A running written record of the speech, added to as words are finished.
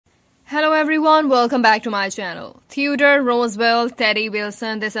Hello everyone, welcome back to my channel. Theodore Rosevelt, Teddy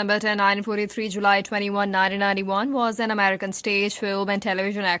Wilson, December 10, 1943, July 21, 1991, was an American stage, film and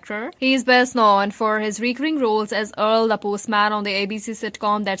television actor. He is best known for his recurring roles as Earl the Postman on the ABC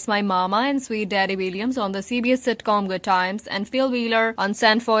sitcom That's My Mama and Sweet Daddy Williams on the CBS sitcom Good Times and Phil Wheeler on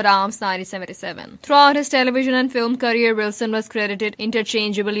Sanford Arms 1977. Throughout his television and film career, Wilson was credited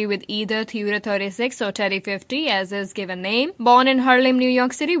interchangeably with either Theodore 36 or Teddy 50 as his given name. Born in Harlem, New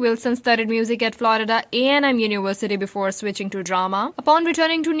York City, Wilson studied music at Florida A&M University before switching to drama. Upon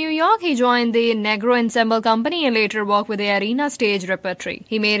returning to New York, he joined the Negro Ensemble Company and later worked with the Arena Stage Repertory.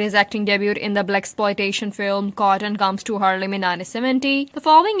 He made his acting debut in the blaxploitation film Cotton Comes to Harlem in 1970. The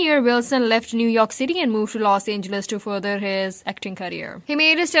following year, Wilson left New York City and moved to Los Angeles to further his acting career. He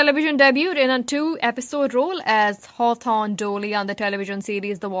made his television debut in a 2-episode role as Hawthorne Dolly on the television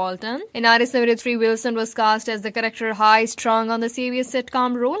series The Walton. In 1973, Wilson was cast as the character High Strung on the CBS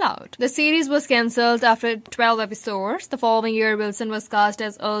sitcom Rollout. The series was cancelled after 12 episodes. The following year, Wilson was cast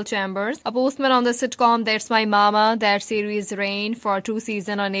as Earl Chambers, a postman on the sitcom That's My Mama. That series ran for 2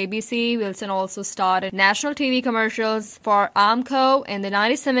 seasons on ABC. Wilson also starred in national TV commercials for Armco in the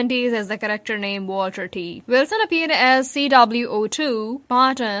 1970s as the character named Walter T. Wilson appeared as CWO2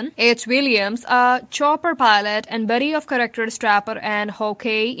 Martin H. Williams, a chopper pilot and buddy of characters Trapper and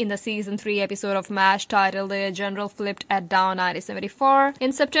Hawkeye in the season 3 episode of MASH titled The General Flipped at Down 1974.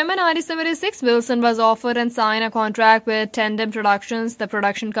 In September 1976, Wilson was offered and signed a contract with Tandem Productions, the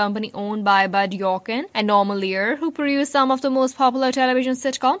production company owned by Bud Yorkin and Norman Lear, who produced some of the most popular television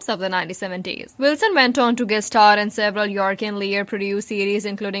sitcoms of the 1970s. Wilson went on to guest star in several Yorkin-Lear produced series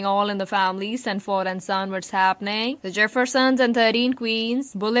including All in the Family, Sanford and Son, What's Happening, The Jeffersons, and 13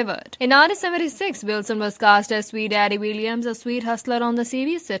 Queens Boulevard. In 1976, Wilson was cast as Sweet Daddy Williams, a sweet hustler on the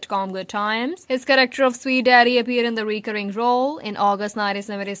CBS sitcom Good Times. His character of Sweet Daddy appeared in the recurring role. In August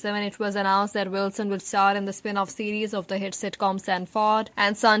 1977, it was announced that Wilson would star in the spin-off series of the hit sitcom Sanford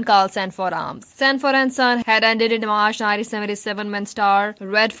and Son called Sanford Arms. Sanford and Son had ended in March 1977 when star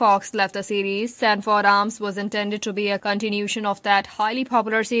Red Fox left the series. Sanford Arms was intended to be a continuation of that highly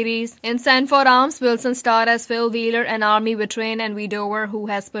popular series. In Sanford Arms, Wilson starred as Phil Wheeler, an army veteran and widower who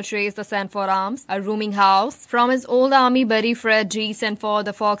has purchased the Sanford Arms, a rooming house, from his old army buddy Fred G. Sanford,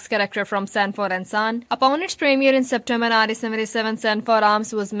 the Fox character from Sanford and Son. Upon its premiere in September 1977, Sanford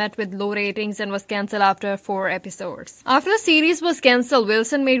Arms was met with low ratings and was cancelled after 4 episodes. After the series was cancelled,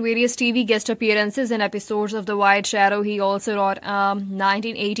 Wilson made various TV guest appearances in episodes of The White Shadow. He also wrote a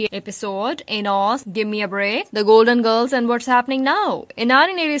 1980 episode in Oz, Give Me a Break, The Golden Girls, and What's Happening Now. In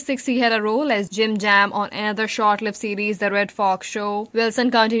 1986, he had a role as Jim Jam on another short-lived series, The Red Fox Show.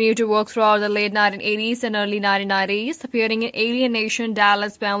 Wilson continued to work throughout the late 1980s and early 1990s, appearing in Alien Nation,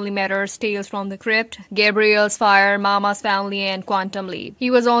 Dallas, Family Matters, Tales from the Crypt, Gabriel's Fire, Mama's Family, and Quantum Leap. He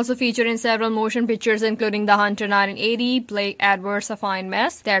was also featured in several motion pictures including The Hunter 1980, Blake Edwards' A Fine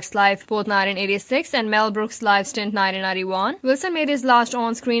Mess, That's Life both 1986, and Mel Brooks' Live Stint 1991. Wilson made his last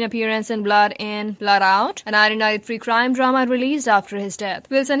on-screen appearance in Blood In, Blood Out, a 1993 crime drama released after his death.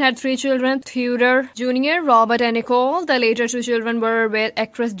 Wilson had 3 children, Theodore Jr., Robert, and Nicole. The later 2 children were with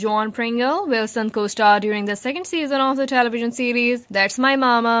actress Joan Pringle. Wilson co-starred during the 2nd season of the television series That's My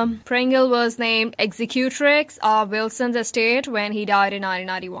Mama. Pringle was named executrix of Wilson's estate when he died in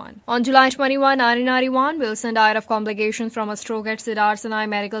 1991. On July 21, 1991, Wilson died of complications from a stroke at Cedars-Sinai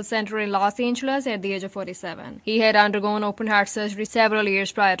Medical Center in Los Angeles at the age of 47. He had undergone open heart surgery several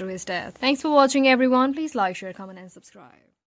years prior to his death. Thanks for watching everyone. Please like, share, comment, and subscribe.